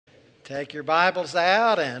Take your Bibles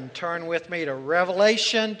out and turn with me to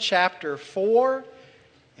Revelation chapter 4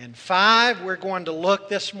 and 5. We're going to look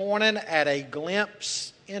this morning at a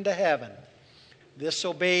glimpse into heaven. This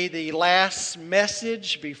will be the last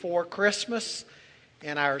message before Christmas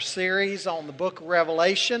in our series on the book of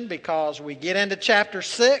Revelation, because we get into chapter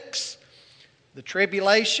 6, the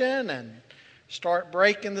tribulation, and start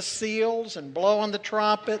breaking the seals and blowing the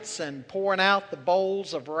trumpets and pouring out the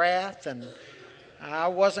bowls of wrath. And I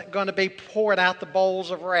wasn't going to be pouring out the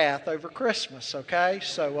bowls of wrath over Christmas, okay?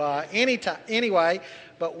 So anyway,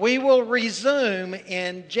 but we will resume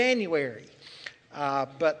in January.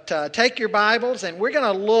 But take your Bibles, and we're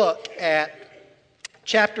going to look at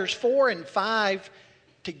chapters 4 and 5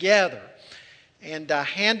 together and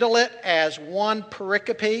handle it as one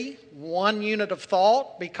pericope, one unit of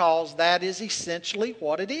thought, because that is essentially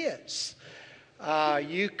what it is.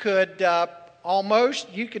 You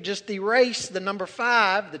could just erase the number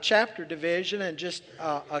 5, the chapter division, and just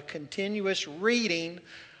a continuous reading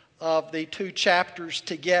of the two chapters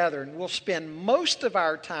together. And we'll spend most of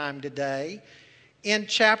our time today in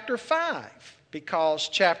chapter 5, because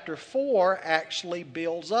chapter 4 actually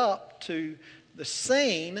builds up to the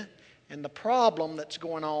scene and the problem that's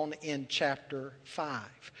going on in chapter 5.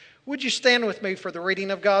 Would you stand with me for the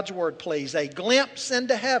reading of God's Word, please? A glimpse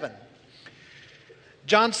into heaven.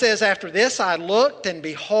 John says, "After this I looked, and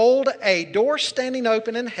behold, a door standing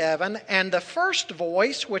open in heaven, and the first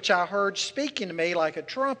voice which I heard speaking to me like a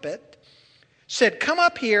trumpet said, 'Come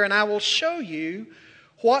up here, and I will show you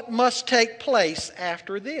what must take place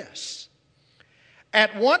after this.'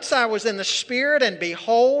 At once I was in the Spirit, and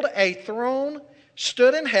behold, a throne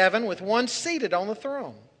stood in heaven with one seated on the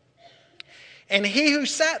throne. And he who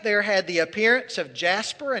sat there had the appearance of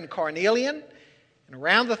jasper and carnelian, and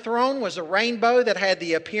around the throne was a rainbow that had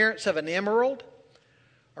the appearance of an emerald.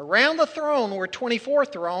 Around the throne were 24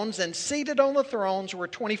 thrones, and seated on the thrones were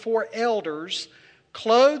 24 elders,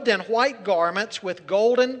 clothed in white garments with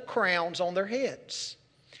golden crowns on their heads.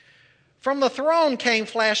 From the throne came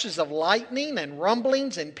flashes of lightning and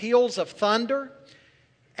rumblings and peals of thunder.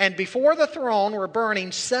 And before the throne were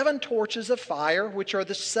burning 7 torches of fire, which are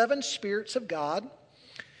the 7 spirits of God.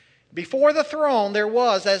 Before the throne there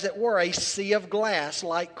was, as it were, a sea of glass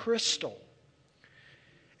like crystal.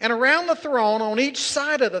 And around the throne, on each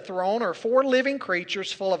side of the throne, are 4 living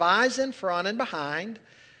creatures full of eyes in front and behind.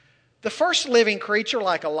 The first living creature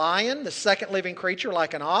like a lion, the second living creature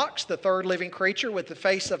like an ox, the third living creature with the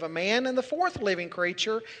face of a man, and the fourth living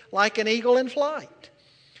creature like an eagle in flight.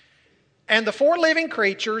 And the 4 living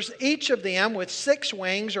creatures, each of them with 6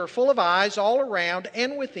 wings, are full of eyes all around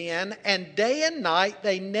and within, and day and night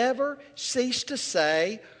they never cease to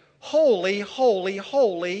say, 'Holy, holy,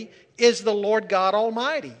 holy is the Lord God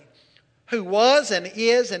Almighty, who was and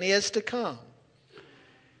is to come.'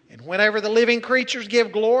 And whenever the living creatures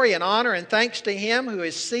give glory and honor and thanks to Him who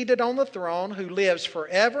is seated on the throne, who lives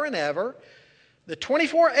forever and ever, the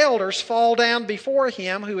 24 elders fall down before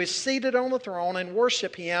Him who is seated on the throne and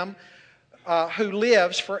worship Him who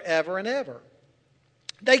lives forever and ever.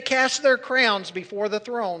 They cast their crowns before the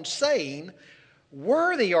throne, saying,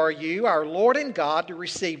 'Worthy are you, our Lord and God, to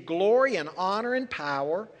receive glory and honor and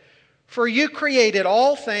power, for you created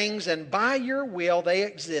all things, and by your will they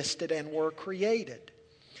existed and were created.'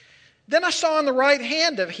 Then I saw on the right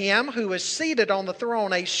hand of Him who was seated on the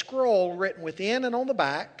throne a scroll written within and on the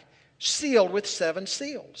back, sealed with 7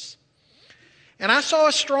 seals. And I saw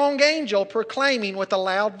a strong angel proclaiming with a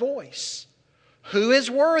loud voice, 'Who is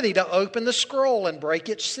worthy to open the scroll and break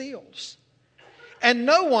its seals?' And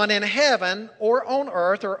no one in heaven or on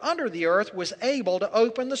earth or under the earth was able to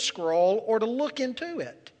open the scroll or to look into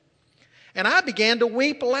it. And I began to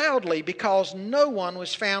weep loudly, because no one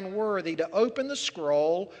was found worthy to open the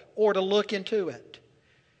scroll or to look into it.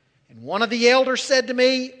 And one of the elders said to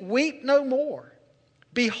me, 'Weep no more.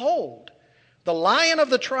 Behold, the Lion of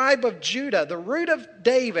the tribe of Judah, the Root of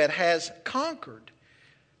David, has conquered,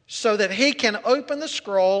 so that He can open the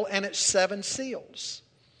scroll and its 7 seals.'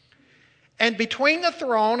 And between the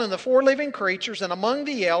throne and the 4 living creatures and among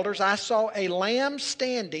the elders I saw a lamb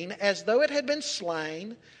standing as though it had been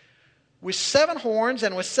slain, with 7 horns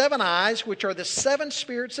and with 7 eyes, which are the 7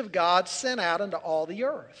 spirits of God sent out into all the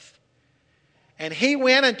earth. And He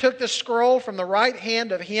went and took the scroll from the right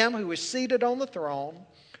hand of Him who was seated on the throne.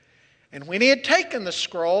 And when He had taken the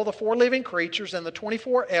scroll, the 4 living creatures and the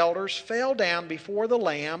 24 elders fell down before the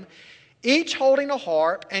Lamb, each holding a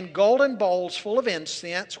harp and golden bowls full of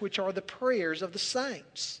incense, which are the prayers of the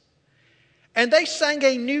saints. And they sang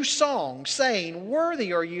a new song, saying,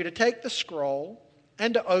 'Worthy are you to take the scroll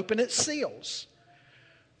and to open its seals.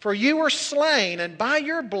 For you were slain, and by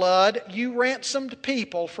your blood you ransomed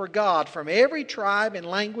people for God from every tribe and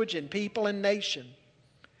language and people and nation.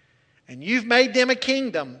 And you've made them a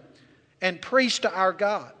kingdom and priests to our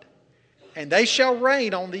God, and they shall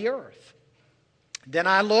reign on the earth. Then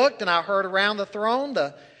I looked, and I heard around the throne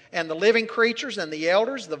and the living creatures and the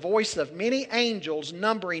elders the voice of many angels,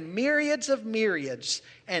 numbering myriads of myriads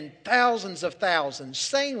and thousands of thousands,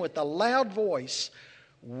 saying with a loud voice,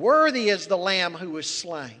 Worthy is the Lamb who was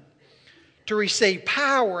slain, to receive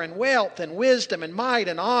power and wealth and wisdom and might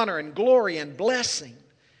and honor and glory and blessing.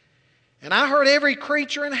 And I heard every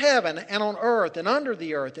creature in heaven and on earth and under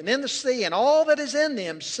the earth and in the sea and all that is in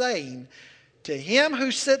them saying, To him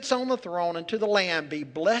who sits on the throne and to the Lamb be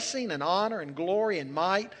blessing and honor and glory and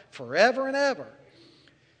might forever and ever.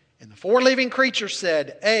 And the four living creatures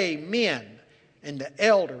said, Amen. And the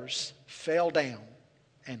elders fell down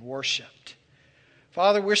and worshiped.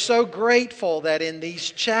 Father, we're so grateful that in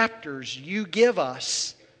these chapters you give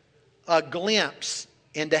us a glimpse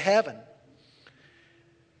into heaven.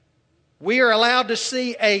 We are allowed to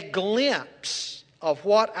see a glimpse of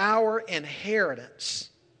what our inheritance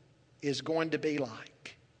is going to be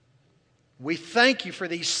like. We thank you for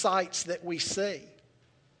these sights that we see.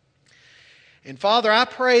 And Father, I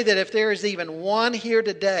pray that if there is even one here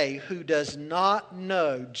today who does not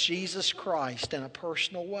know Jesus Christ in a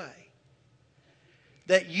personal way,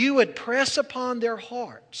 that you would press upon their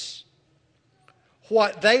hearts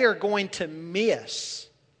what they are going to miss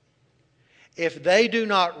if they do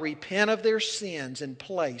not repent of their sins and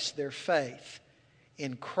place their faith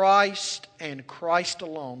in Christ and Christ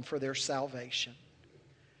alone for their salvation.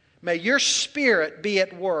 May your Spirit be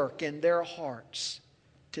at work in their hearts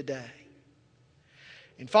today.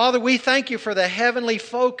 And Father, we thank you for the heavenly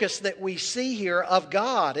focus that we see here of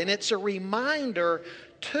God. And it's a reminder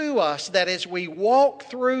to us that as we walk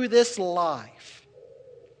through this life,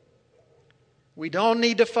 we don't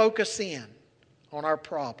need to focus in on our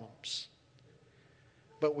problems,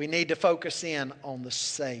 but we need to focus in on the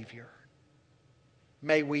Savior.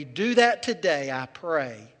 May we do that today, I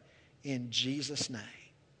pray, in Jesus' name.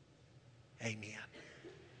 Amen.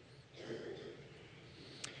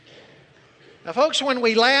 Now, folks, when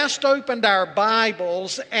we last opened our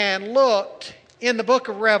Bibles and looked in the book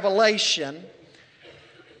of Revelation,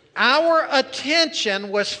 our attention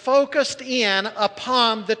was focused in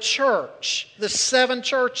upon the church, the 7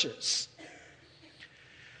 churches.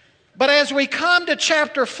 But as we come to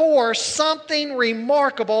chapter 4, something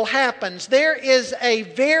remarkable happens. There is a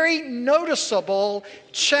very noticeable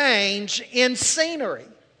change in scenery.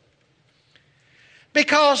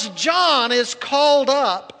 Because John is called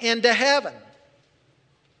up into heaven.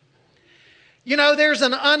 You know, there's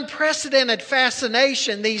an unprecedented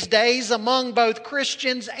fascination these days among both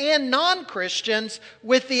Christians and non-Christians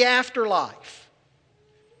with the afterlife.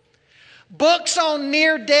 Books on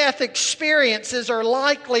near-death experiences are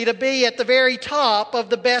likely to be at the very top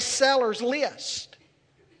of the bestsellers list.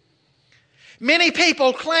 Many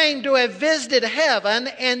people claim to have visited heaven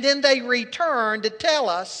and then they return to tell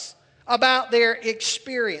us about their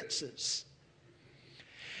experiences.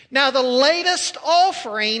 Now, the latest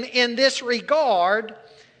offering in this regard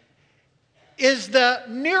is the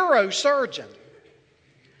neurosurgeon.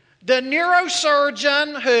 The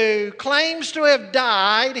neurosurgeon who claims to have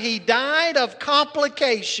died, he died of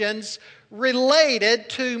complications related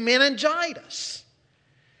to meningitis.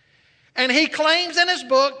 And he claims in his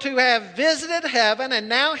book to have visited heaven, and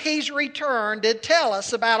now he's returned to tell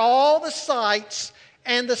us about all the sights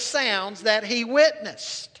and the sounds that he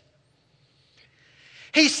witnessed.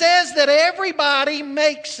 He says that everybody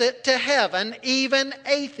makes it to heaven, even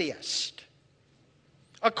atheists.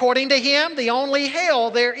 According to him, the only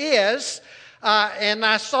hell there is, and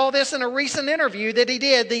I saw this in a recent interview that he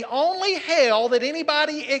did, the only hell that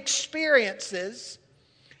anybody experiences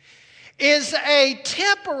is a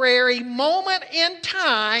temporary moment in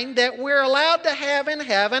time that we're allowed to have in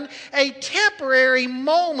heaven, a temporary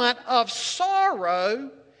moment of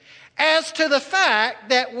sorrow as to the fact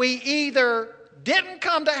that we either didn't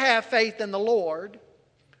come to have faith in the Lord,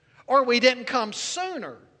 or we didn't come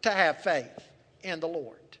sooner to have faith in the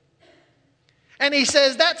Lord. And he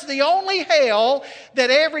says that's the only hell that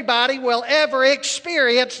everybody will ever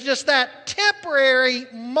experience, just that temporary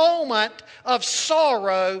moment of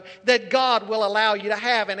sorrow that God will allow you to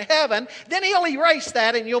have in heaven. Then he'll erase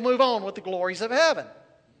that and you'll move on with the glories of heaven.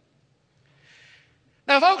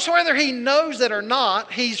 Now, folks, whether he knows it or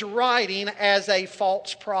not, he's writing as a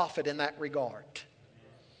false prophet in that regard.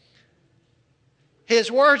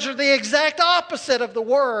 His words are the exact opposite of the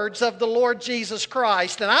words of the Lord Jesus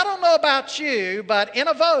Christ. And I don't know about you, but in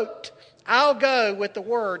a vote, I'll go with the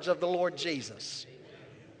words of the Lord Jesus.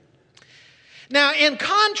 Now, in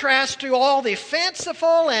contrast to all the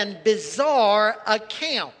fanciful and bizarre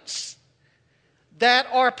accounts that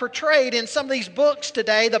are portrayed in some of these books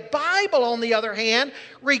today, the Bible, on the other hand,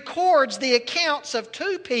 records the accounts of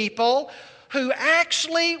two people who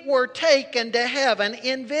actually were taken to heaven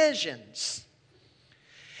in visions.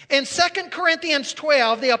 In 2 Corinthians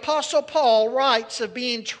 12, the Apostle Paul writes of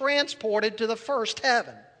being transported to the third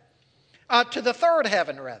heaven.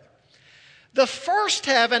 The first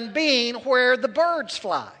heaven being where the birds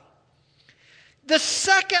fly. The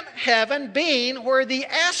second heaven being where the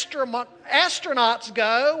astronauts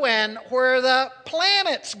go and where the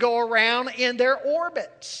planets go around in their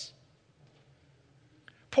orbits.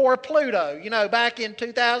 Poor Pluto, back in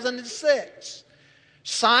 2006.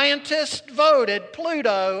 Scientists voted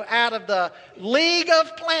Pluto out of the League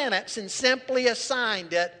of Planets and simply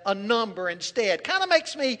assigned it a number instead. Kind of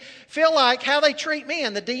makes me feel like how they treat me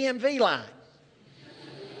in the DMV line.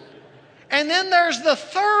 And then there's the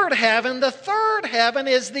third heaven. The third heaven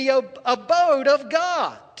is the abode of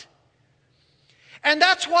God. And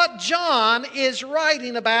that's what John is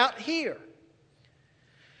writing about here.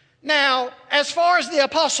 Now, as far as the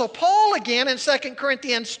Apostle Paul, again, in 2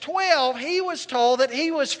 Corinthians 12, he was told that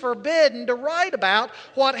he was forbidden to write about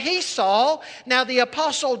what he saw. Now, the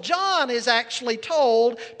Apostle John is actually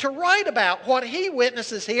told to write about what he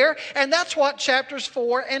witnesses here, and that's what chapters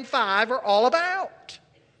 4 and 5 are all about.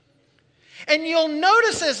 And you'll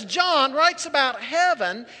notice as John writes about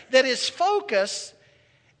heaven that his focus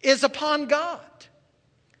is upon God.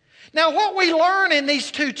 Now, what we learn in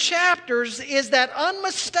these two chapters is that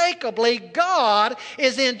unmistakably God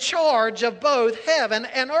is in charge of both heaven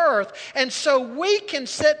and earth. And so we can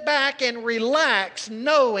sit back and relax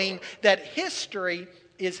knowing that history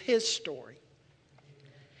is His story.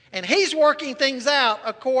 And He's working things out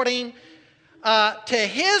according to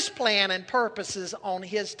His plan and purposes on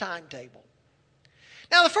His timetable.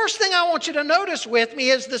 Now, the first thing I want you to notice with me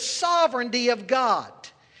is the sovereignty of God.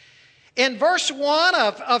 In verse 1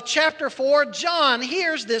 of chapter 4, John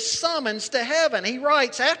hears this summons to heaven. He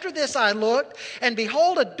writes, "After this I looked, and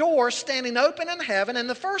behold, a door standing open in heaven, and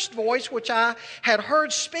the first voice which I had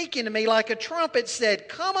heard speaking to me like a trumpet said,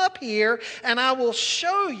 'Come up here, and I will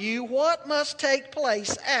show you what must take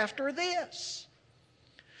place after this.'"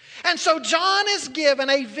 And so John is given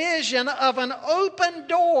a vision of an open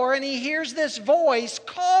door, and he hears this voice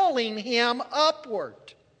calling him upward.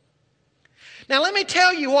 Now, let me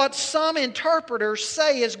tell you what some interpreters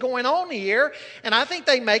say is going on here, and I think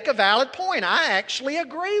they make a valid point. I actually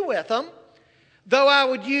agree with them, though I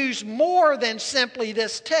would use more than simply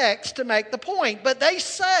this text to make the point. But they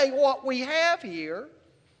say what we have here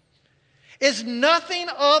is nothing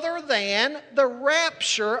other than the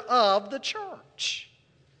rapture of the church.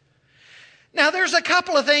 Now, there's a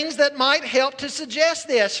couple of things that might help to suggest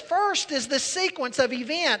this. First is the sequence of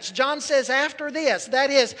events. John says after this,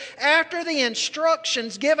 that is, after the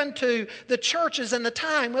instructions given to the churches in the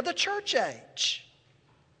time of the church age.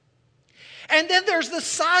 And then there's the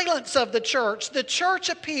silence of the church. The church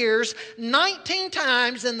appears 19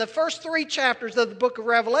 times in the first 3 chapters of the book of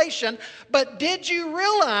Revelation. But did you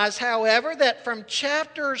realize, however, that from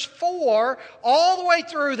chapters 4 all the way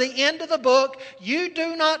through the end of the book, you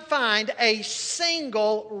do not find a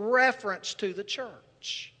single reference to the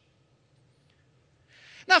church?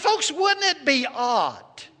 Now, folks, wouldn't it be odd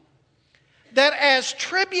that as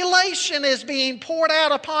tribulation is being poured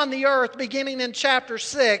out upon the earth beginning in chapter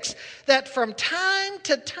 6, that from time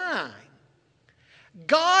to time,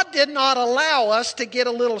 God did not allow us to get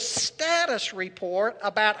a little status report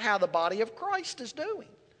about how the body of Christ is doing?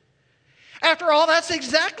 After all, that's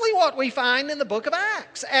exactly what we find in the book of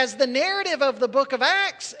Acts. As the narrative of the book of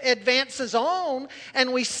Acts advances on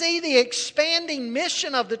and we see the expanding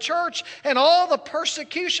mission of the church and all the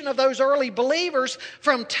persecution of those early believers,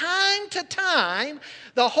 from time to time,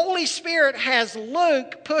 the Holy Spirit has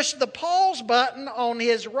Luke push the pause button on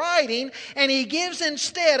his writing, and he gives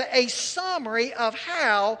instead a summary of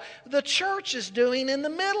how the church is doing in the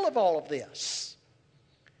middle of all of this.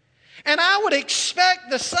 And I would expect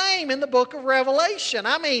the same in the book of Revelation.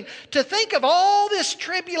 I mean, to think of all this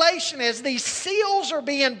tribulation as these seals are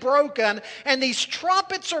being broken and these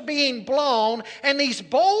trumpets are being blown and these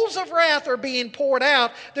bowls of wrath are being poured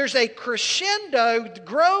out, there's a crescendo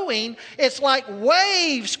growing. It's like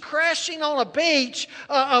waves crashing on a beach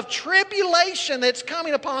of tribulation that's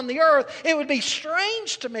coming upon the earth. It would be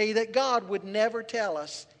strange to me that God would never tell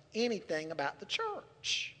us anything about the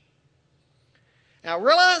church. Now, I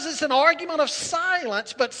realize it's an argument of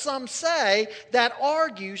silence, but some say that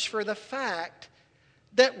argues for the fact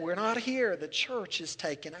that we're not here. The church is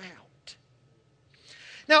taken out.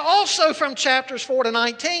 Now also from chapters 4 to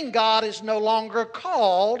 19, God is no longer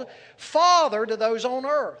called Father to those on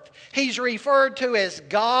earth. He's referred to as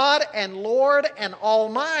God and Lord and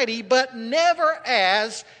Almighty, but never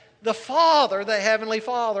as the Father, the Heavenly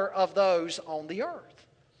Father of those on the earth.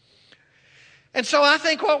 And so I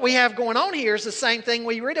think what we have going on here is the same thing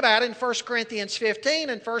we read about in 1 Corinthians 15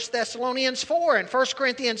 and 1 Thessalonians 4. In 1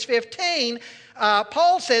 Corinthians 15,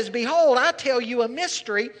 Paul says, "Behold, I tell you a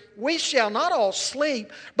mystery. We shall not all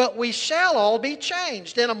sleep, but we shall all be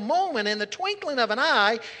changed. In a moment, in the twinkling of an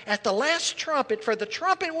eye, at the last trumpet, for the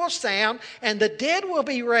trumpet will sound, and the dead will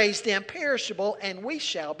be raised imperishable, and we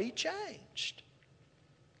shall be changed."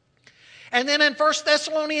 And then in 1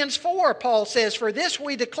 Thessalonians 4, Paul says, "For this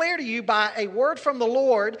we declare to you by a word from the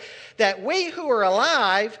Lord, that we who are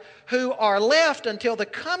alive, who are left until the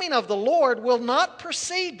coming of the Lord, will not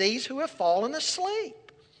precede these who have fallen asleep.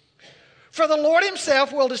 For the Lord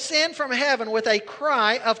himself will descend from heaven with a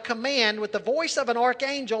cry of command, with the voice of an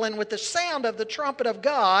archangel, and with the sound of the trumpet of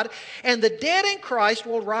God, and the dead in Christ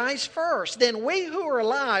will rise first. Then we who are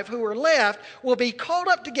alive, who are left, will be caught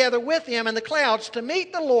up together with him in the clouds to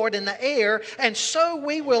meet the Lord in the air, and so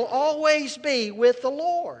we will always be with the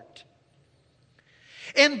Lord."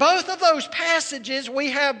 In both of those passages, we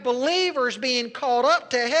have believers being caught up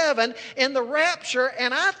to heaven in the rapture,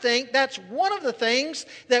 and I think that's one of the things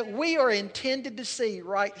that we are intended to see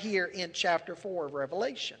right here in chapter 4 of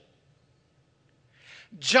Revelation.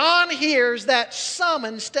 John hears that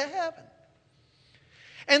summons to heaven.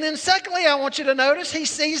 And then secondly, I want you to notice he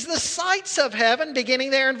sees the sights of heaven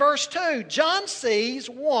beginning there in verse 2. John sees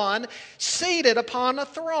one seated upon a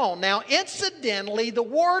throne. Now, incidentally, the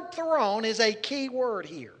word throne is a key word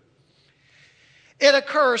here. It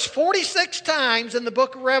occurs 46 times in the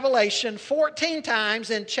book of Revelation, 14 times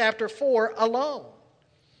in chapter 4 alone.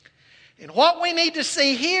 And what we need to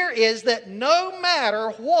see here is that no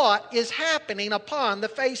matter what is happening upon the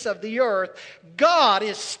face of the earth, God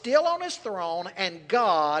is still on his throne and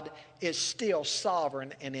God is still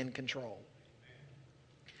sovereign and in control.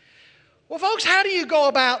 Well, folks, how do you go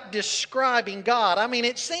about describing God? I mean,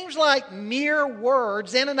 it seems like mere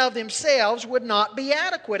words in and of themselves would not be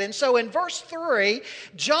adequate. And so in verse 3,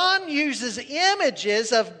 John uses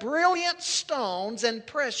images of brilliant stones and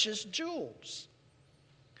precious jewels.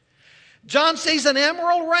 John sees an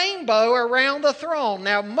emerald rainbow around the throne.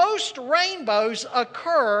 Now, most rainbows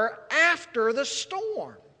occur after the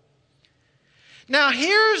storm. Now,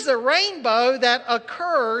 here's the rainbow that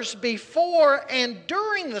occurs before and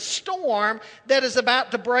during the storm that is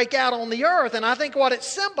about to break out on the earth. And I think what it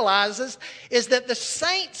symbolizes is that the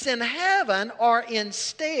saints in heaven are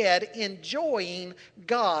instead enjoying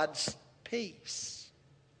God's peace.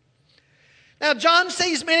 Now, John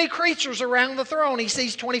sees many creatures around the throne. He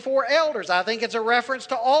sees 24 elders. I think it's a reference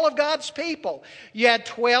to all of God's people. You had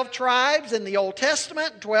 12 tribes in the Old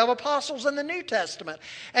Testament, 12 apostles in the New Testament.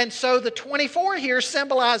 And so the 24 here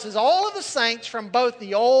symbolizes all of the saints from both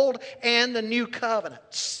the Old and the New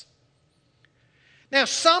Covenants. Now,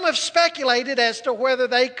 some have speculated as to whether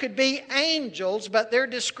they could be angels, but their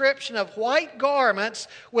description of white garments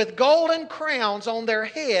with golden crowns on their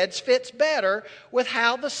heads fits better with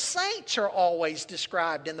how the saints are always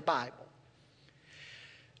described in the Bible.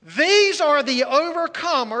 These are the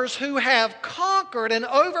overcomers who have conquered and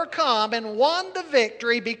overcome and won the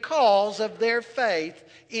victory because of their faith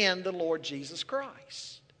in the Lord Jesus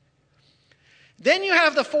Christ. Then you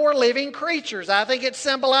have the four living creatures. I think it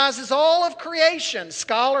symbolizes all of creation.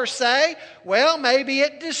 Scholars say, well, maybe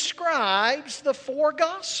it describes the four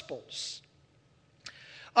Gospels.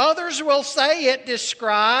 Others will say it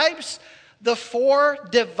describes the four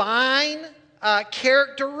divine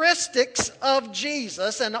characteristics of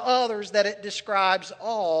Jesus, and others that it describes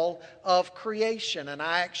all of creation. And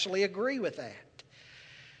I actually agree with that.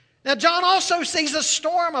 Now, John also sees a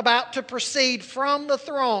storm about to proceed from the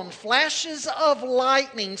throne, flashes of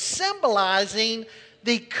lightning symbolizing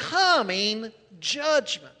the coming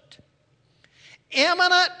judgment.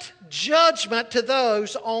 Imminent judgment to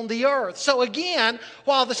those on the earth. So again,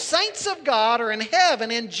 while the saints of God are in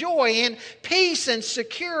heaven enjoying peace and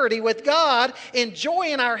security with God,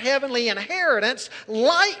 enjoying our heavenly inheritance,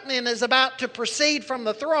 lightning is about to proceed from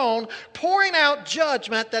the throne, pouring out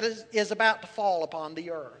judgment that is about to fall upon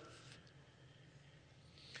the earth.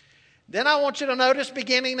 Then I want you to notice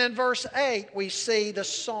beginning in verse 8, we see the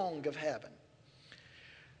song of heaven.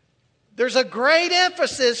 There's a great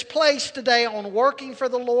emphasis placed today on working for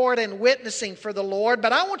the Lord and witnessing for the Lord,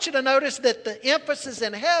 but I want you to notice that the emphasis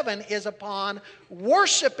in heaven is upon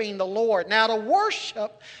worshiping the Lord. Now, to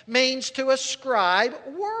worship means to ascribe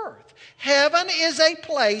worth. Heaven is a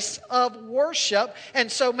place of worship,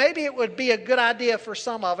 and so maybe it would be a good idea for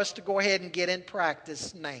some of us to go ahead and get in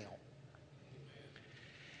practice now.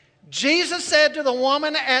 Jesus said to the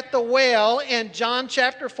woman at the well in John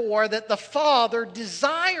chapter 4 that the Father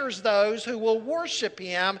desires those who will worship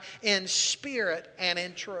Him in spirit and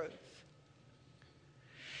in truth.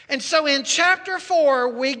 And so in chapter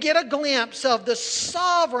 4, we get a glimpse of the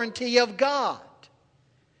sovereignty of God.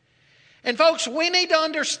 And folks, we need to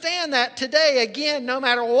understand that today, again, no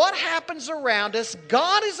matter what happens around us,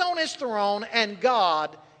 God is on His throne and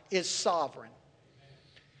God is sovereign.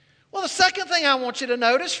 Well, the second thing I want you to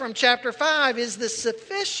notice from chapter 5 is the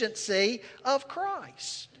sufficiency of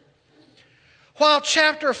Christ. While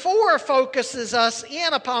chapter 4 focuses us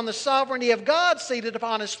in upon the sovereignty of God seated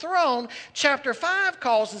upon His throne, chapter 5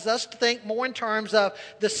 causes us to think more in terms of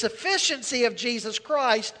the sufficiency of Jesus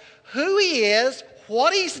Christ, who He is,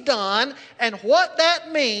 what He's done, and what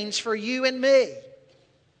that means for you and me.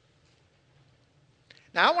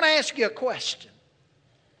 Now, I want to ask you a question.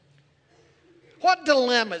 What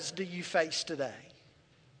dilemmas do you face today?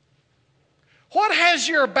 What has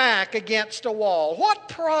your back against a wall? What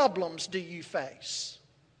problems do you face?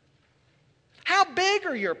 How big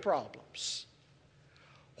are your problems?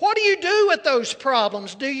 What do you do with those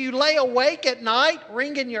problems? Do you lay awake at night,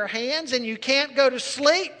 wringing your hands, and you can't go to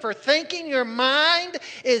sleep for thinking your mind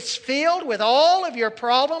is filled with all of your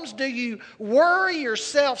problems? Do you worry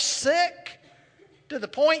yourself sick to the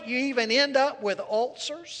point you even end up with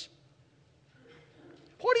ulcers?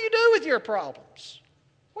 What do you do with your problems?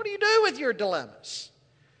 What do you do with your dilemmas?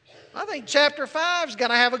 I think chapter 5 is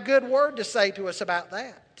going to have a good word to say to us about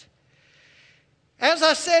that. As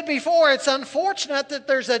I said before, it's unfortunate that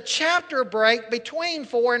there's a chapter break between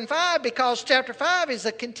 4 and 5 because chapter 5 is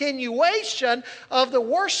a continuation of the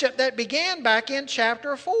worship that began back in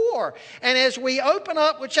chapter 4. And as we open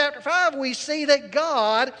up with chapter 5, we see that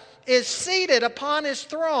God is seated upon His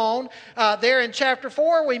throne. There in chapter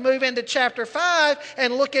 4, we move into chapter 5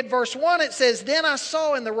 and look at verse 1. It says, "Then I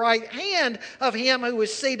saw in the right hand of Him who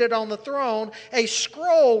was seated on the throne a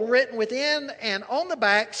scroll written within and on the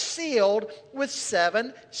back, sealed with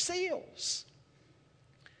 7 seals."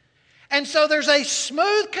 And so there's a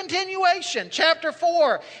smooth continuation. Chapter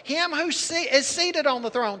 4, Him who is seated on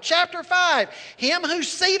the throne. Chapter 5, Him who's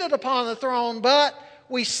seated upon the throne, but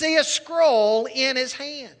we see a scroll in His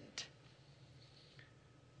hand.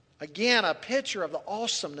 Again, a picture of the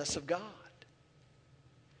awesomeness of God.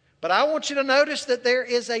 But I want you to notice that there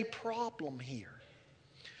is a problem here.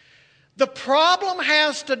 The problem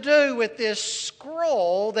has to do with this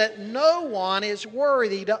scroll that no one is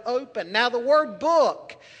worthy to open. Now, the word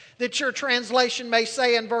book that your translation may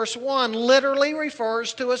say in verse 1 literally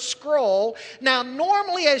refers to a scroll. Now,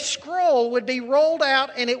 normally a scroll would be rolled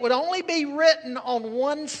out and it would only be written on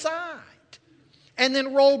one side and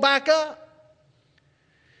then roll back up.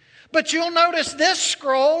 But you'll notice this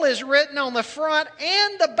scroll is written on the front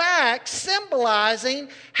and the back, symbolizing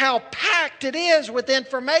how packed it is with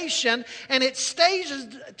information, and it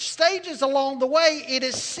stages along the way. It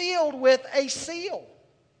is sealed with a seal.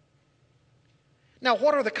 Now,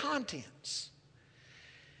 what are the contents?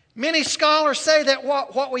 Many scholars say that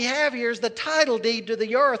what we have here is the title deed to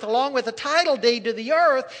the earth. Along with the title deed to the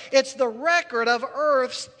earth, it's the record of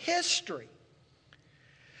Earth's history.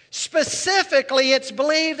 Specifically, it's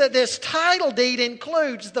believed that this title deed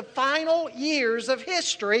includes the final years of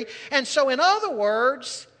history. And so, in other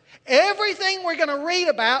words, everything we're going to read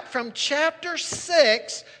about from chapter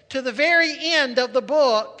 6 to the very end of the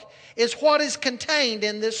book is what is contained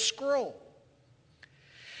in this scroll.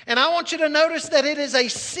 And I want you to notice that it is a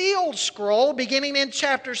sealed scroll. Beginning in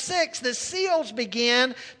chapter 6, the seals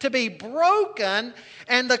begin to be broken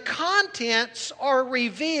and the contents are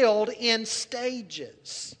revealed in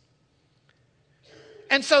stages.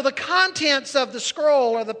 And so the contents of the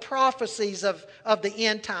scroll are the prophecies of the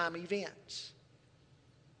end time events.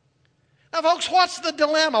 Now, folks, what's the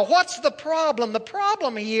dilemma? What's the problem? The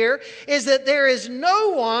problem here is that there is no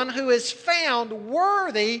one who is found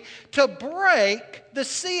worthy to break the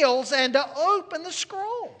seals and to open the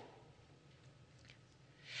scroll.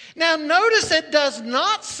 Now, notice it does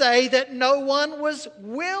not say that no one was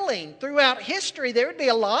willing. Throughout history, there would be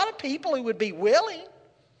a lot of people who would be willing.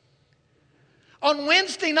 On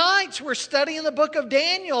Wednesday nights, we're studying the book of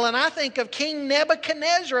Daniel, and I think of King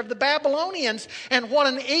Nebuchadnezzar of the Babylonians and what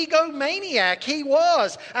an egomaniac he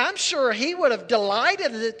was. I'm sure he would have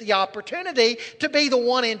delighted at the opportunity to be the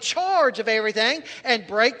one in charge of everything and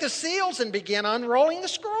break the seals and begin unrolling the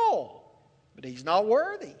scroll. But he's not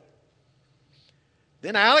worthy.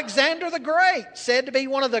 Then Alexander the Great, said to be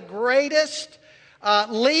one of the greatest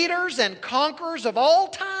leaders and conquerors of all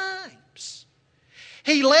times.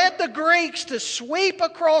 He led the Greeks to sweep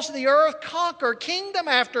across the earth, conquer kingdom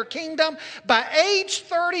after kingdom. By age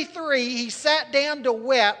 33, he sat down to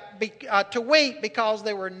weep because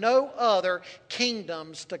there were no other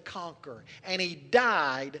kingdoms to conquer. And he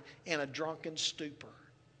died in a drunken stupor.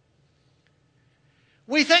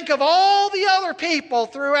 We think of all the other people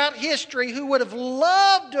throughout history who would have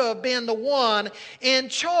loved to have been the one in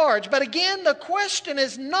charge. But again, the question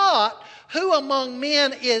is not who among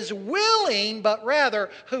men is willing, but rather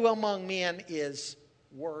who among men is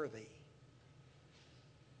worthy.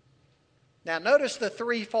 Now notice the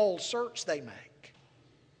threefold search they make.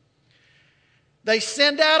 They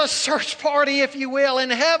send out a search party, if you will, in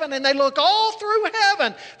heaven, and they look all through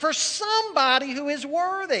heaven for somebody who is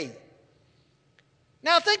worthy.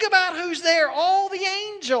 Now think about who's there. All the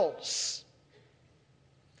angels.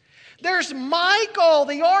 There's Michael,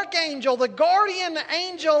 the archangel, the guardian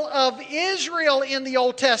angel of Israel in the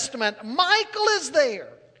Old Testament. Michael is there,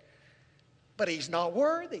 but he's not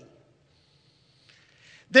worthy.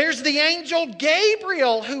 There's the angel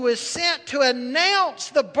Gabriel who is sent to announce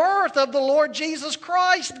the birth of the Lord Jesus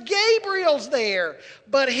Christ. Gabriel's there,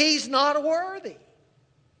 but he's not worthy.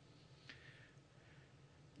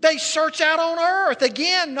 They search out on earth.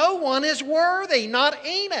 Again, no one is worthy, not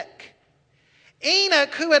Enoch. Enoch,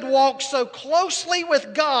 who had walked so closely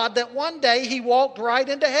with God that one day he walked right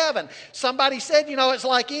into heaven. Somebody said, it's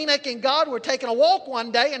like Enoch and God were taking a walk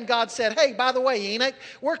one day, and God said, hey, by the way, Enoch,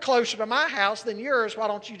 we're closer to my house than yours. Why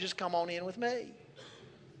don't you just come on in with me?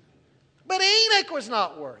 But Enoch was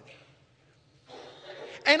not worthy.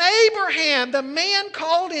 And Abraham, the man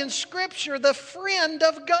called in Scripture the friend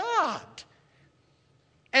of God,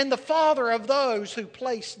 and the father of those who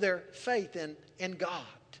place their faith in God.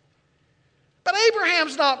 But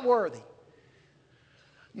Abraham's not worthy.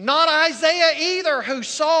 Not Isaiah either, who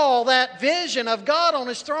saw that vision of God on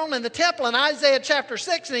his throne in the temple in Isaiah chapter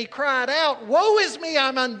 6, and he cried out, woe is me,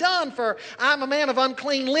 I'm undone, for I'm a man of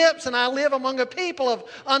unclean lips, and I live among a people of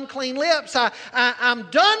unclean lips. I'm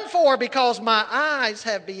done for because my eyes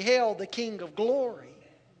have beheld the King of glory.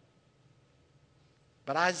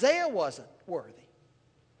 But Isaiah wasn't worthy,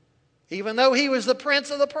 even though he was the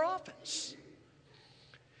prince of the prophets.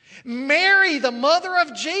 Mary, the mother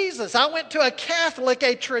of Jesus. I went to a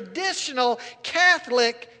traditional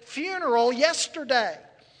Catholic funeral yesterday.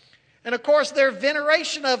 And of course, their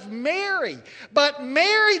veneration of Mary. But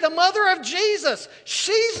Mary, the mother of Jesus,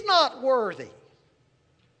 she's not worthy.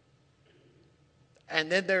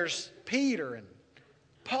 And then there's Peter and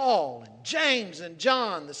Paul and James and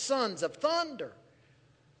John, the sons of thunder.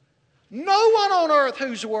 No one on earth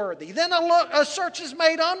who's worthy. Then a search is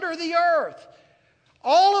made under the earth.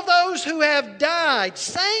 All of those who have died,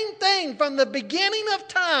 same thing from the beginning of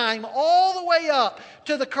time all the way up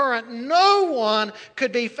to the current. No one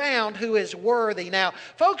could be found who is worthy. Now,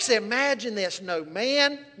 folks, imagine this. No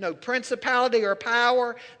man, no principality or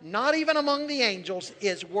power, not even among the angels,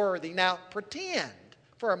 is worthy. Now, pretend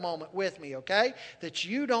for a moment with me, okay, that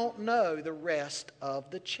you don't know the rest of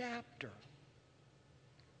the chapter.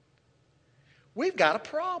 We've got a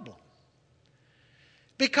problem.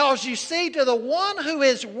 Because you see, to the one who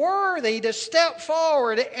is worthy to step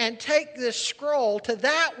forward and take this scroll, to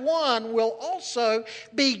that one will also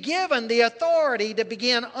be given the authority to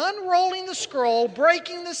begin unrolling the scroll,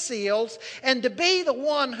 breaking the seals, and to be the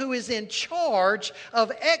one who is in charge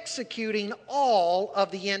of executing all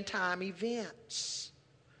of the end time events.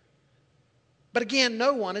 But again,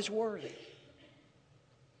 no one is worthy.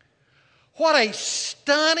 What a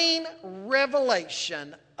stunning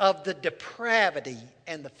revelation of the depravity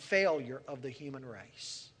and the failure of the human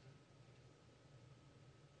race.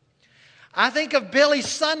 I think of Billy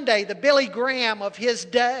Sunday, the Billy Graham of his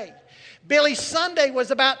day. Billy Sunday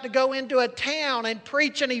was about to go into a town and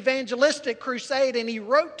preach an evangelistic crusade, and he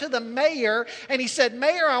wrote to the mayor and he said,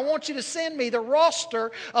 Mayor, I want you to send me the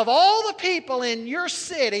roster of all the people in your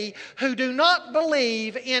city who do not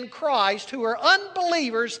believe in Christ, who are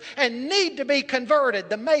unbelievers and need to be converted.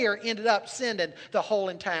 The mayor ended up sending the whole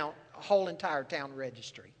entire town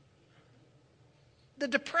registry. The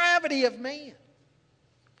depravity of man.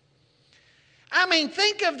 I mean,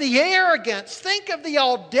 think of the arrogance, think of the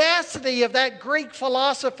audacity of that Greek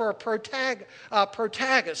philosopher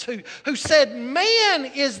Protagoras, who said, man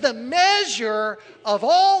is the measure of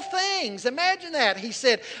all things. Imagine that. He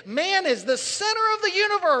said, man is the center of the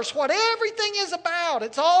universe, what everything is about.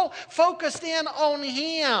 It's all focused in on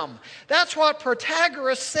him. That's what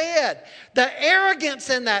Protagoras said. The arrogance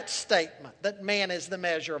in that statement, that man is the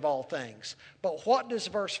measure of all things. But what does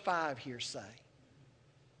verse 5 here say?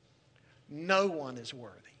 No one is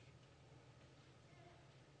worthy.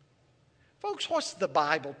 Folks, what's the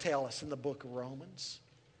Bible tell us in the book of Romans?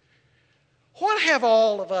 What have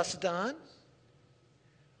all of us done?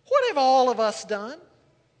 What have all of us done?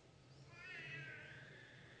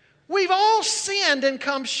 We've all sinned and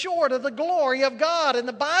come short of the glory of God. And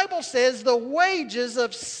the Bible says the wages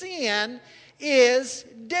of sin is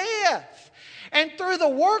death. And through the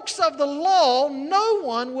works of the law, no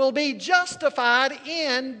one will be justified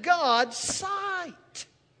in God's sight.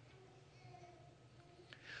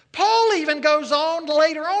 Paul even goes on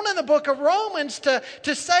later on in the book of Romans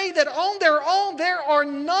to say that on their own there are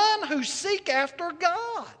none who seek after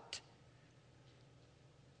God.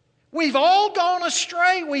 We've all gone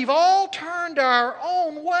astray. We've all turned our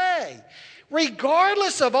own way.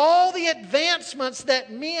 Regardless of all the advancements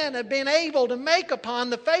that men have been able to make upon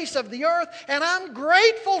the face of the earth, and I'm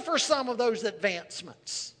grateful for some of those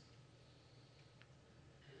advancements.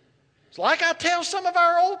 It's like I tell some of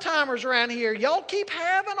our old timers around here, y'all keep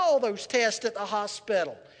having all those tests at the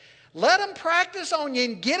hospital. Let them practice on you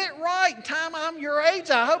and get it right. In time I'm your age,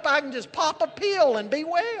 I hope I can just pop a pill and be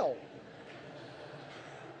well.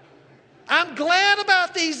 I'm glad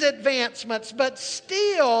about these advancements, but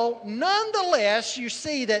still, nonetheless, you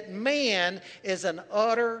see that man is an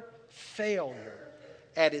utter failure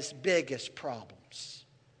at his biggest problems.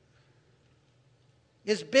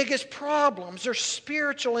 His biggest problems are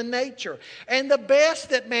spiritual in nature. And the best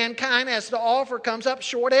that mankind has to offer comes up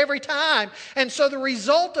short every time. And so the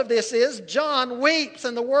result of this is John weeps.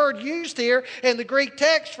 And the word used here in the Greek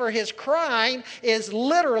text for his crying is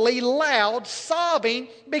literally loud sobbing,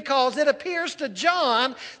 because it appears to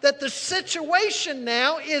John that the situation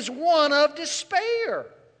now is one of despair.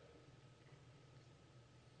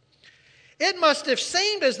 It must have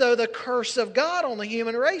seemed as though the curse of God on the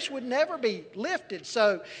human race would never be lifted.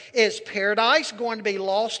 So is paradise going to be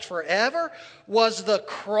lost forever? Was the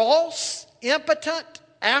cross impotent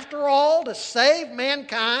after all to save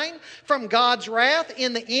mankind from God's wrath?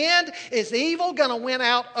 In the end, is evil going to win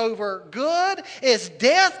out over good? Is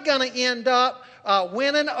death going to end up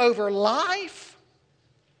winning over life?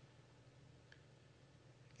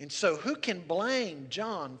 And so who can blame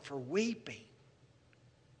John for weeping?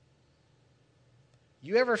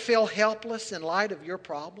 You ever feel helpless in light of your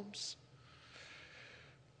problems?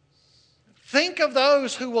 Think of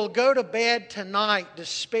those who will go to bed tonight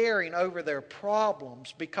despairing over their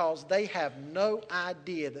problems because they have no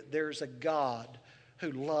idea that there's a God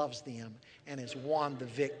who loves them and has won the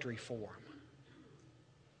victory for them.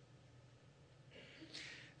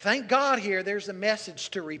 Thank God here there's a message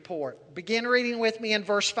to report. Begin reading with me in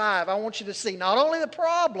verse 5. I want you to see not only the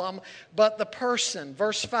problem, but the person.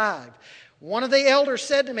 Verse 5. One of the elders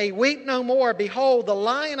said to me, "Weep no more. Behold, the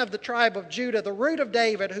Lion of the tribe of Judah, the Root of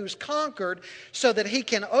David, who's conquered so that he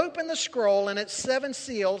can open the scroll and its 7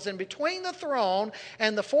 seals. And between the throne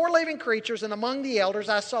and the 4 living creatures and among the elders,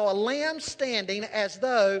 I saw a lamb standing as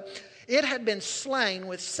though it had been slain,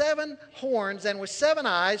 with 7 horns and with 7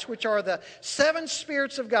 eyes, which are the 7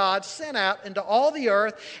 spirits of God sent out into all the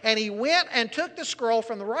earth. And he went and took the scroll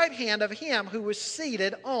from the right hand of him who was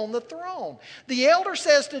seated on the throne." The elder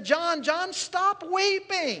says to John, "John, stop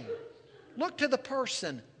weeping. Look to the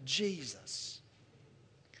person, Jesus."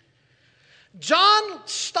 John,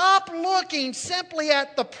 stop looking simply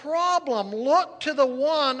at the problem. Look to the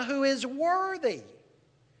one who is worthy.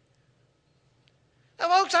 Now,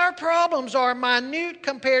 folks, our problems are minute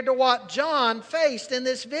compared to what John faced in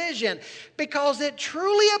this vision, because it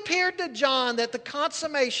truly appeared to John that the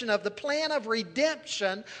consummation of the plan of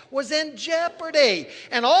redemption was in jeopardy,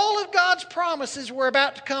 and all of God's promises were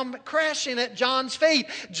about to come crashing at John's feet.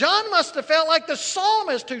 John must have felt like the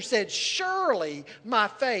psalmist who said, "Surely my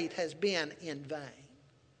faith has been in vain."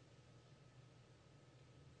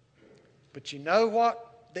 But you know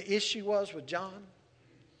what the issue was with John?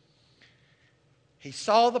 He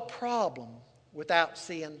saw the problem without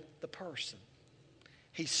seeing the person.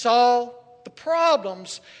 He saw the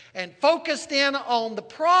problems and focused in on the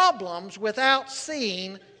problems without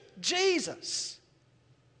seeing Jesus.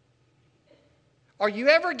 Are you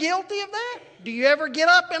ever guilty of that? Do you ever get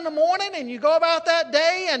up in the morning and you go about that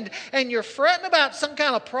day and you're fretting about some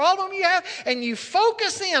kind of problem you have and you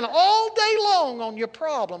focus in all day long on your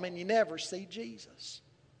problem and you never see Jesus?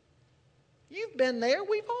 You've been there.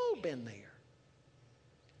 We've all been there.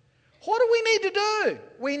 What do we need to do?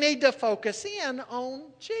 We need to focus in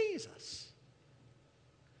on Jesus.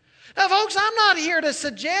 Now, folks, I'm not here to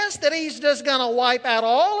suggest that He's just going to wipe out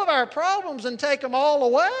all of our problems and take them all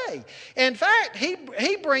away. In fact,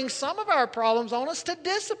 He brings some of our problems on us to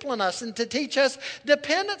discipline us and to teach us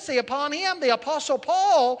dependency upon Him. The Apostle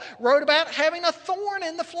Paul wrote about having a thorn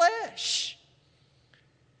in the flesh.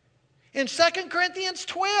 In 2 Corinthians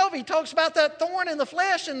 12, he talks about that thorn in the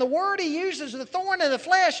flesh, and the word he uses, the thorn in the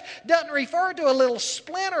flesh, doesn't refer to a little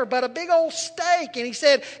splinter, but a big old stake. And he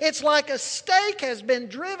said, it's like a stake has been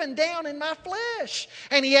driven down in my flesh.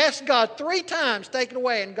 And he asked God 3 times, take it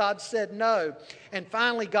away, and God said no. And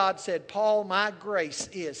finally God said, Paul, my grace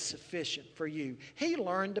is sufficient for you. He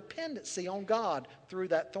learned dependency on God through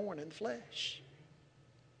that thorn in the flesh.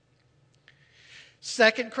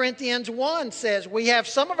 2 Corinthians 1 says we have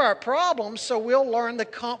some of our problems, so we'll learn the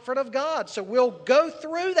comfort of God. So we'll go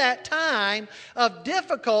through that time of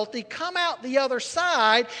difficulty, come out the other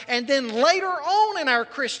side, and then later on in our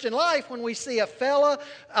Christian life, when we see a fella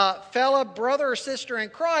brother or sister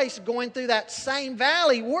in Christ going through that same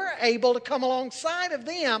valley, we're able to come alongside of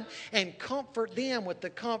them and comfort them with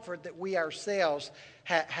the comfort that we ourselves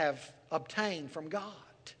have obtained from God.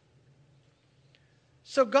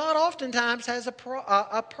 So God oftentimes has a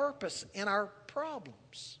purpose in our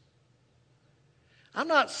problems. I'm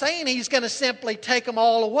not saying He's going to simply take them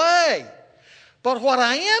all away. But what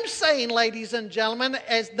I am saying, ladies and gentlemen,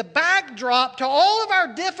 as the backdrop to all of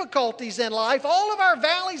our difficulties in life, all of our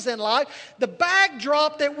valleys in life, the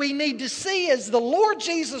backdrop that we need to see is the Lord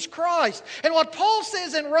Jesus Christ. And what Paul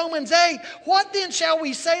says in Romans 8, what then shall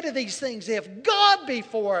we say to these things? If God be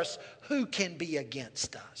for us, who can be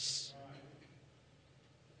against us?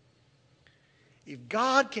 If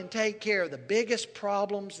God can take care of the biggest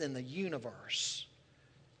problems in the universe,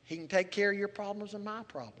 He can take care of your problems and my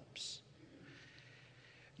problems.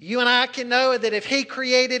 You and I can know that if He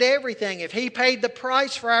created everything, if He paid the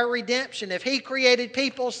price for our redemption, if He created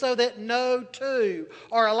people so that no two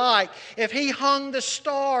are alike, if He hung the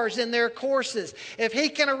stars in their courses, if He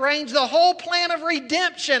can arrange the whole plan of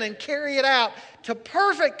redemption and carry it out to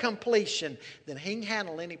perfect completion, then He can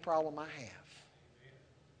handle any problem I have.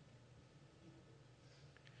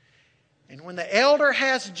 And when the elder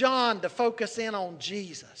has John to focus in on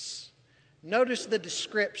Jesus, notice the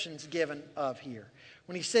descriptions given of here.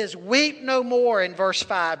 When he says, weep no more in verse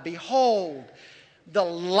 5, behold, the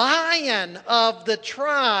Lion of the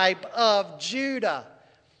tribe of Judah.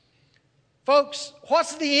 Folks,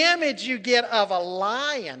 what's the image you get of a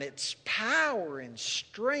lion? It's power and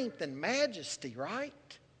strength and majesty,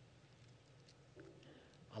 right?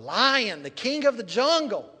 A lion, the king of the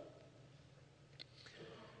jungle.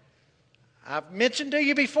 I've mentioned to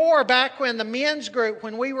you before, back when the men's group,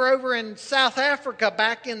 when we were over in South Africa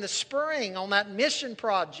back in the spring on that mission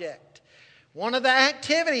project, one of the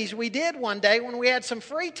activities we did one day when we had some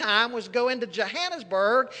free time was go into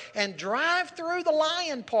Johannesburg and drive through the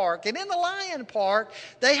lion park. And in the lion park,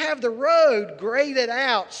 they have the road graded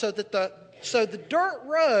out so that the dirt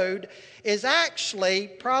road is actually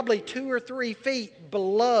probably 2 or 3 feet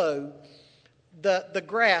below the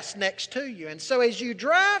grass next to you. And so as you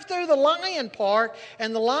drive through the lion park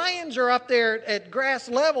and the lions are up there at grass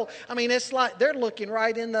level, I mean, it's like they're looking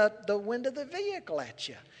right in the window of the vehicle at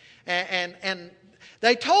you. And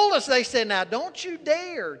they told us, they said, now don't you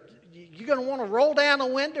dare. You're going to want to roll down the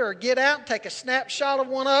window or get out and take a snapshot of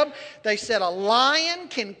one of them. They said a lion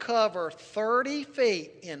can cover 30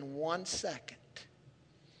 feet in 1 second.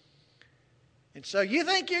 And so you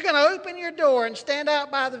think you're going to open your door and stand out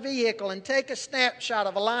by the vehicle and take a snapshot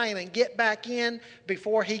of a lion and get back in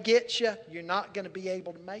before he gets you? You're not going to be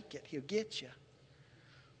able to make it. He'll get you.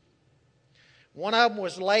 One of them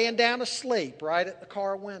was laying down asleep right at the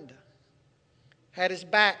car window. Had his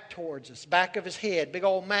back towards us, back of his head, big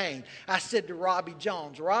old mane. I said to Robbie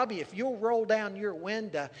Jones, Robbie, if you'll roll down your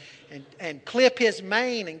window and clip his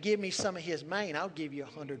mane and give me some of his mane, I'll give you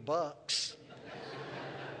 $100.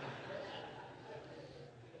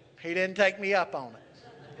 He didn't take me up on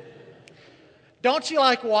it. Don't you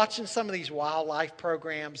like watching some of these wildlife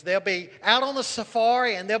programs? They'll be out on the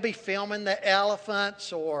safari and they'll be filming the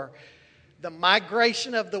elephants or the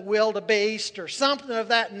migration of the wildebeest or something of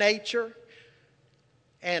that nature.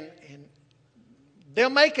 And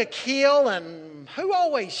they'll make a kill, and who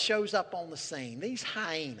always shows up on the scene? These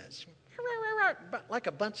hyenas. like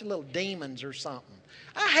a bunch of little demons or something.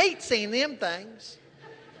 I hate seeing them things.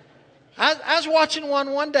 I was watching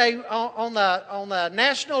one day on the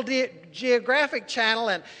National Geographic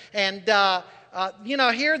Channel, and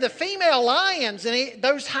here the female lions and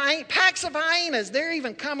those packs of hyenas, they're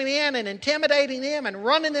even coming in and intimidating them and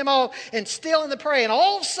running them off and stealing the prey. And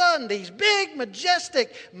all of a sudden, these big,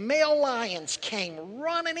 majestic male lions came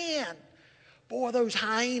running in. Boy, those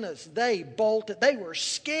hyenas, they bolted. They were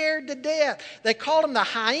scared to death. They called them the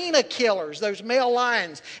hyena killers, those male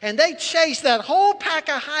lions. And they chased that whole pack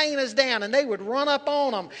of hyenas down, and they would run up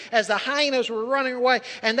on them as the hyenas were running away,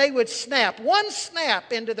 and they would snap one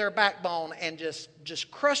snap into their backbone and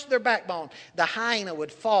just crush their backbone. The hyena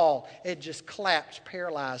would fall. It'd just collapse,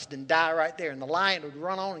 paralyzed, and die right there. And the lion would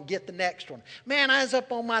run on and get the next one. Man, I was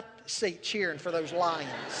up on my seat cheering for those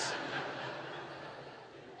lions.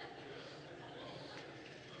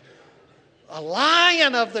 A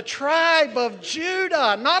lion of the tribe of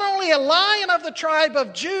Judah. Not only a lion of the tribe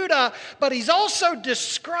of Judah, but he's also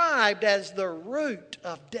described as the root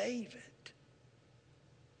of David.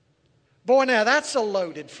 Boy, now that's a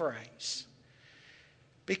loaded phrase.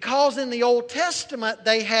 Because in the Old Testament,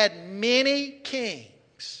 they had many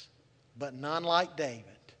kings, but none like David.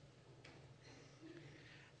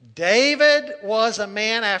 David was a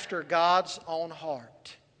man after God's own heart.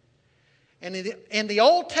 And in the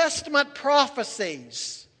Old Testament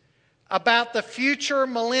prophecies about the future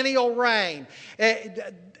millennial reign,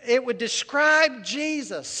 it would describe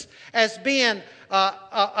Jesus as being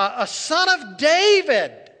a son of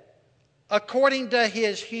David according to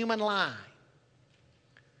his human line.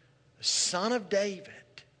 The son of David.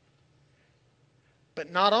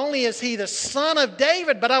 But not only is he the son of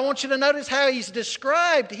David, but I want you to notice how he's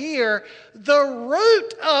described here, the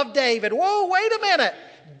root of David. Whoa, wait a minute.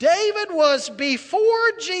 David was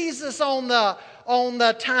before Jesus on the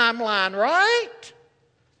timeline, right?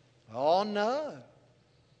 Oh, no.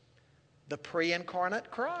 The pre-incarnate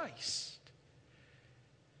Christ.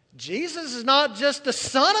 Jesus is not just the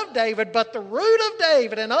son of David, but the root of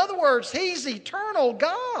David. In other words, he's eternal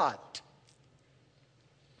God.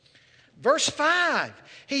 Verse 5,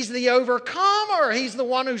 he's the overcomer. He's the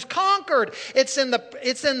one who's conquered. It's in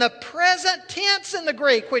the present tense in the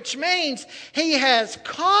Greek, which means he has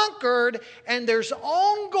conquered, and there's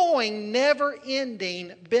ongoing,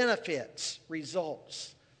 never-ending benefits,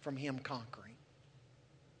 results from him conquering.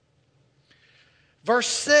 Verse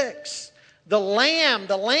 6, the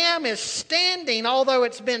lamb is standing, although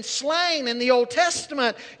it's been slain. In the Old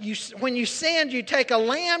Testament, when you sinned, you take a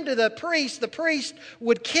lamb to the priest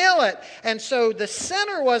would kill it. And so the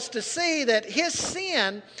sinner was to see that his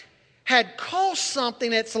sin had cost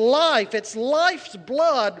something, its life's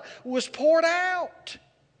blood was poured out.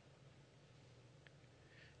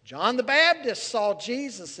 John the Baptist saw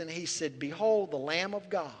Jesus and he said, "Behold the Lamb of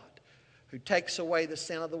God, who takes away the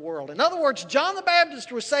sin of the world." In other words, John the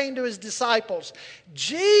Baptist was saying to his disciples,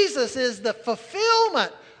 Jesus is the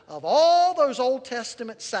fulfillment of all those Old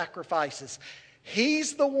Testament sacrifices.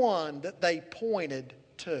 He's the one that they pointed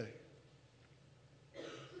to.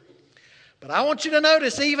 But I want you to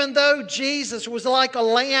notice, even though Jesus was like a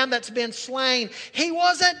lamb that's been slain, he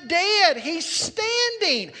wasn't dead. He's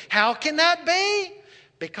standing. How can that be?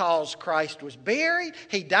 Because Christ was buried.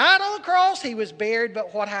 He died on the cross. He was buried.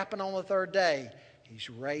 But what happened on the third day?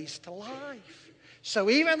 He's raised to life. So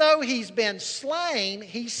even though he's been slain,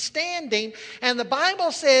 he's standing. And the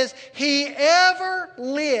Bible says he ever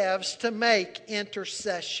lives to make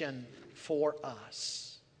intercession for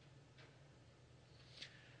us.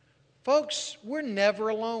 Folks, we're never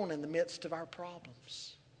alone in the midst of our problems.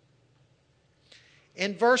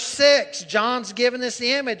 In verse 6, John's given this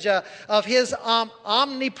image of his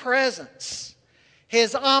omnipresence,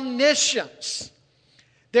 his omniscience.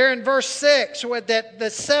 There in verse 6, that the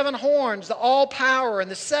 7 horns, the all-power, and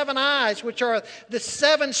the 7 eyes, which are the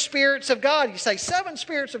 7 spirits of God. You say, 7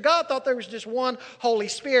 spirits of God? I thought there was just one Holy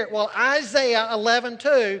Spirit. Well, Isaiah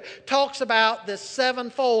 11:2 talks about the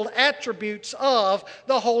 7-fold attributes of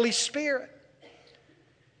the Holy Spirit.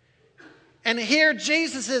 And here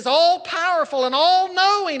Jesus is all-powerful and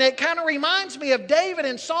all-knowing. It kind of reminds me of David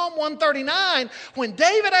in Psalm 139. When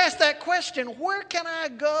David asked that question, where can I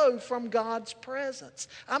go from God's presence?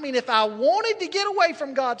 I mean, if I wanted to get away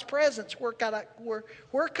from God's presence, where could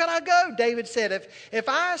I go? David said, if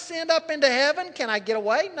I ascend up into heaven, can I get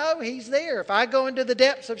away? No, he's there. If I go into the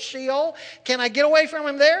depths of Sheol, can I get away from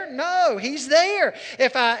him there? No, he's there.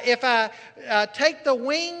 If I take the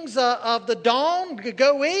wings of the dawn to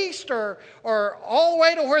go east or all the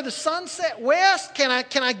way to where the sun set west, can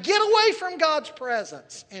I get away from God's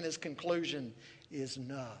presence? And his conclusion is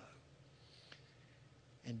no.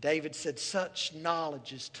 And David said, such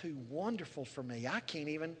knowledge is too wonderful for me. I can't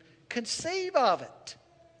even conceive of it.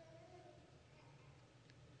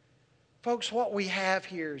 Folks, what we have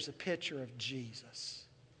here is a picture of Jesus.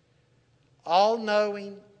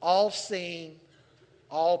 All-knowing, all-seeing,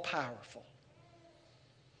 all-powerful.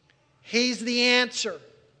 He's the answer.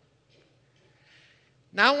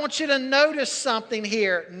 Now I want you to notice something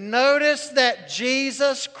here. Notice that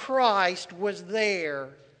Jesus Christ was there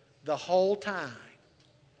the whole time.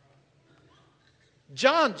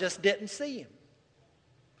 John just didn't see him.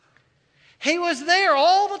 He was there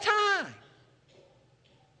all the time.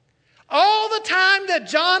 All the time that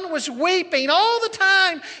John was weeping, all the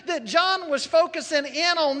time that John was focusing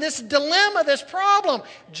in on this dilemma, this problem,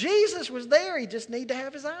 Jesus was there. He just needed to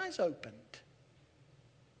have his eyes opened.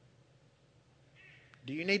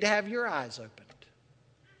 Do you need to have your eyes opened?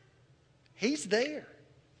 He's there.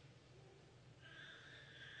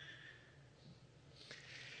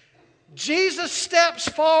 Jesus steps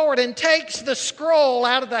forward and takes the scroll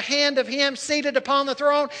out of the hand of him seated upon the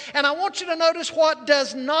throne. And I want you to notice what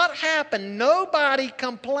does not happen. Nobody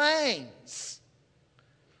complains.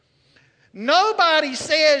 Nobody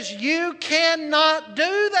says, you cannot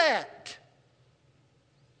do that.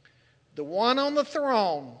 The one on the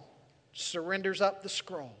throne surrenders up the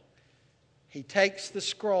scroll. He takes the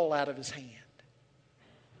scroll out of his hand.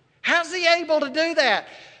 How's he able to do that?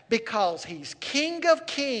 Because he's King of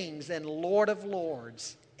Kings and Lord of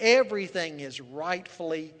Lords. Everything is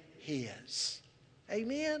rightfully his.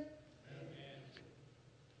 Amen?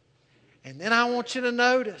 And then I want you to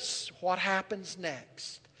notice what happens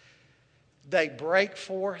next. They break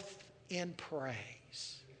forth in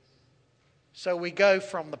praise. So we go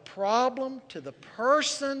from the problem to the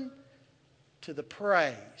person to the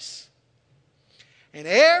praise. And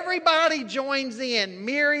everybody joins in,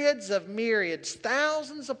 myriads of myriads,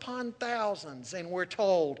 thousands upon thousands. And we're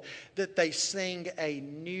told that they sing a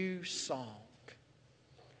new song.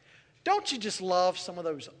 Don't you just love some of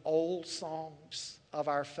those old songs of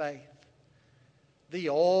our faith? The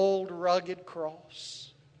old rugged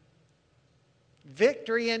cross.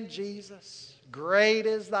 Victory in Jesus. Great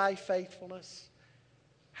is thy faithfulness.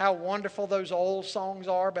 How wonderful those old songs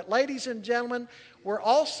are. But ladies and gentlemen, we're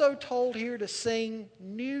also told here to sing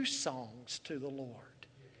new songs to the Lord.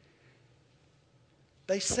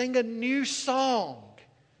 They sing a new song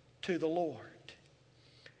to the Lord.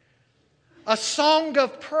 A song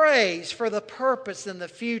of praise for the purpose and the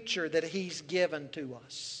future that He's given to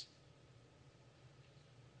us.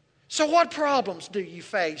 So what problems do you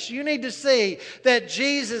face? You need to see that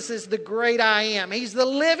Jesus is the great I am. He's the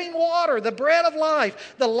living water, the bread of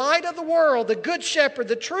life, the light of the world, the good shepherd,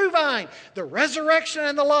 the true vine, the resurrection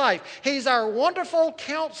and the life. He's our wonderful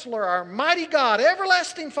counselor, our mighty God,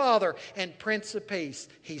 everlasting Father, and Prince of Peace.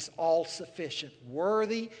 He's all sufficient.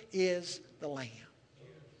 Worthy is the Lamb.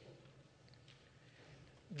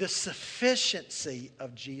 The sufficiency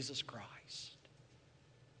of Jesus Christ.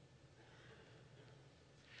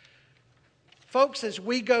 Folks, as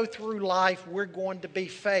we go through life, we're going to be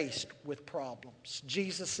faced with problems.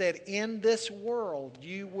 Jesus said, in this world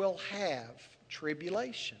you will have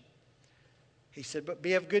tribulation. He said, but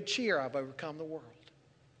be of good cheer, I've overcome the world.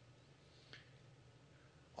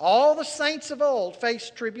 All the saints of old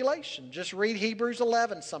faced tribulation. Just read Hebrews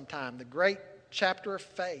 11 sometime, the great chapter of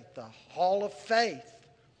faith, the hall of faith,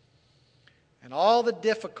 and all the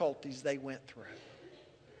difficulties they went through.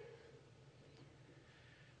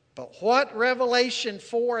 But what Revelation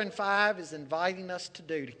 4 and 5 is inviting us to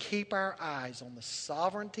do, to keep our eyes on the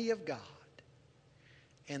sovereignty of God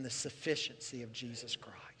and the sufficiency of Jesus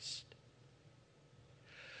Christ.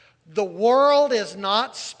 The world is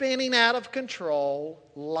not spinning out of control.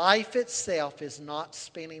 Life itself is not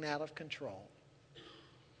spinning out of control.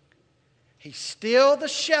 He's still the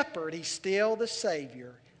shepherd, He's still the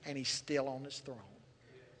Savior, and He's still on His throne.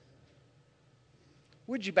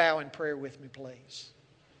 Would you bow in prayer with me, please?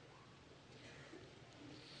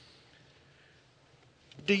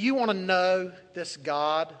 Do you want to know this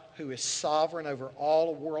God who is sovereign over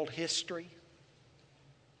all of world history?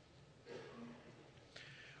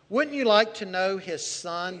 Wouldn't you like to know His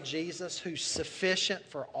Son, Jesus, who's sufficient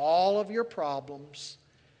for all of your problems,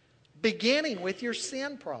 beginning with your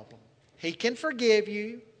sin problem? He can forgive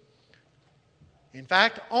you. In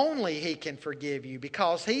fact, only He can forgive you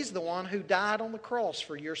because He's the one who died on the cross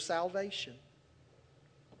for your salvation.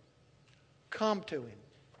 Come to Him.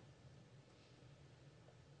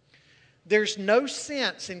 There's no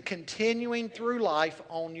sense in continuing through life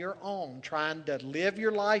on your own, trying to live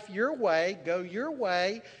your life your way, go your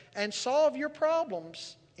way, and solve your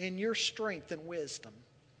problems in your strength and wisdom.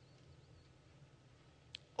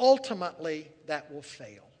 ultimately that will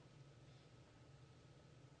fail.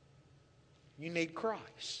 You need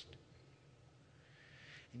Christ.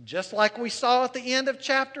 And just like we saw at the end of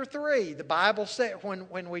chapter 3, the Bible said,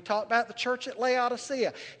 when we talked about the church at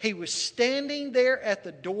Laodicea, he was standing there at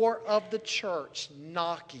the door of the church,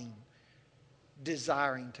 knocking,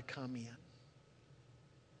 desiring to come in.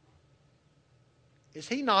 Is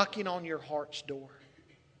he knocking on your heart's door?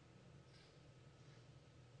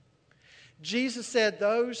 Jesus said,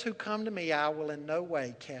 "Those who come to me, I will in no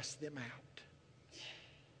way cast them out."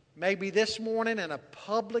 Maybe this morning in a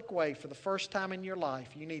public way for the first time in your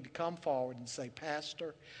life, you need to come forward and say,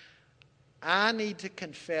 "Pastor, I need to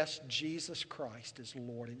confess Jesus Christ as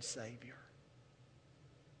Lord and Savior."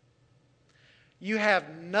 You have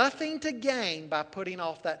nothing to gain by putting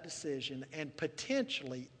off that decision and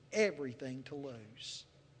potentially everything to lose.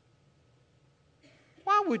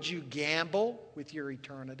 Why would you gamble with your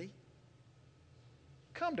eternity?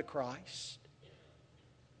 Come to Christ.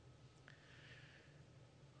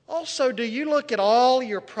 Also, do you look at all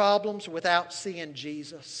your problems without seeing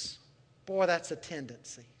Jesus? Boy, that's a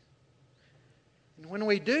tendency. And when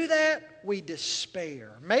we do that, we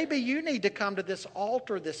despair. Maybe you need to come to this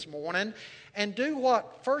altar this morning and do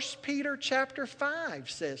what 1 Peter chapter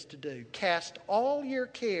 5 says to do. Cast all your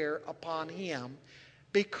care upon Him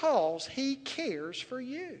because He cares for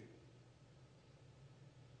you.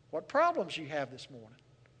 What problems you have this morning?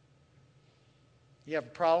 You have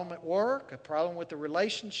a problem at work, a problem with the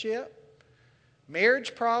relationship,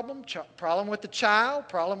 marriage problem, problem with the child,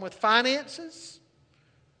 problem with finances.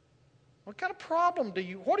 What kind of problem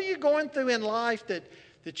what are you going through in life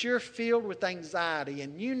that you're filled with anxiety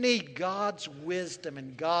and you need God's wisdom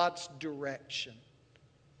and God's direction?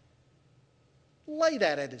 Lay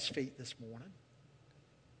that at His feet this morning.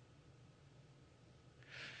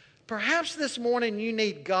 Perhaps this morning you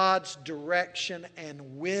need God's direction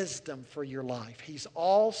and wisdom for your life. He's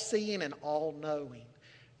all-seeing and all-knowing.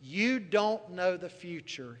 You don't know the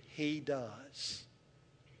future. He does.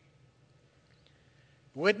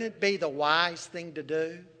 Wouldn't it be the wise thing to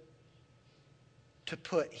do to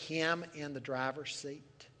put Him in the driver's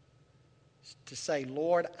seat? To say,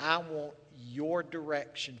 "Lord, I want your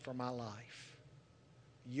direction for my life,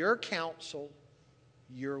 your counsel,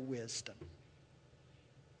 your wisdom."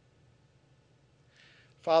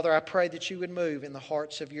 Father, I pray that you would move in the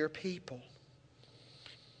hearts of your people.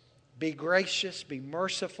 Be gracious, be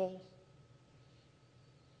merciful.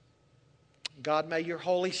 God, may your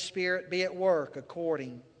Holy Spirit be at work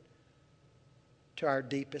according to our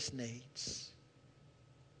deepest needs.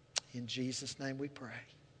 In Jesus' name we pray.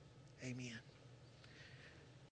 Amen.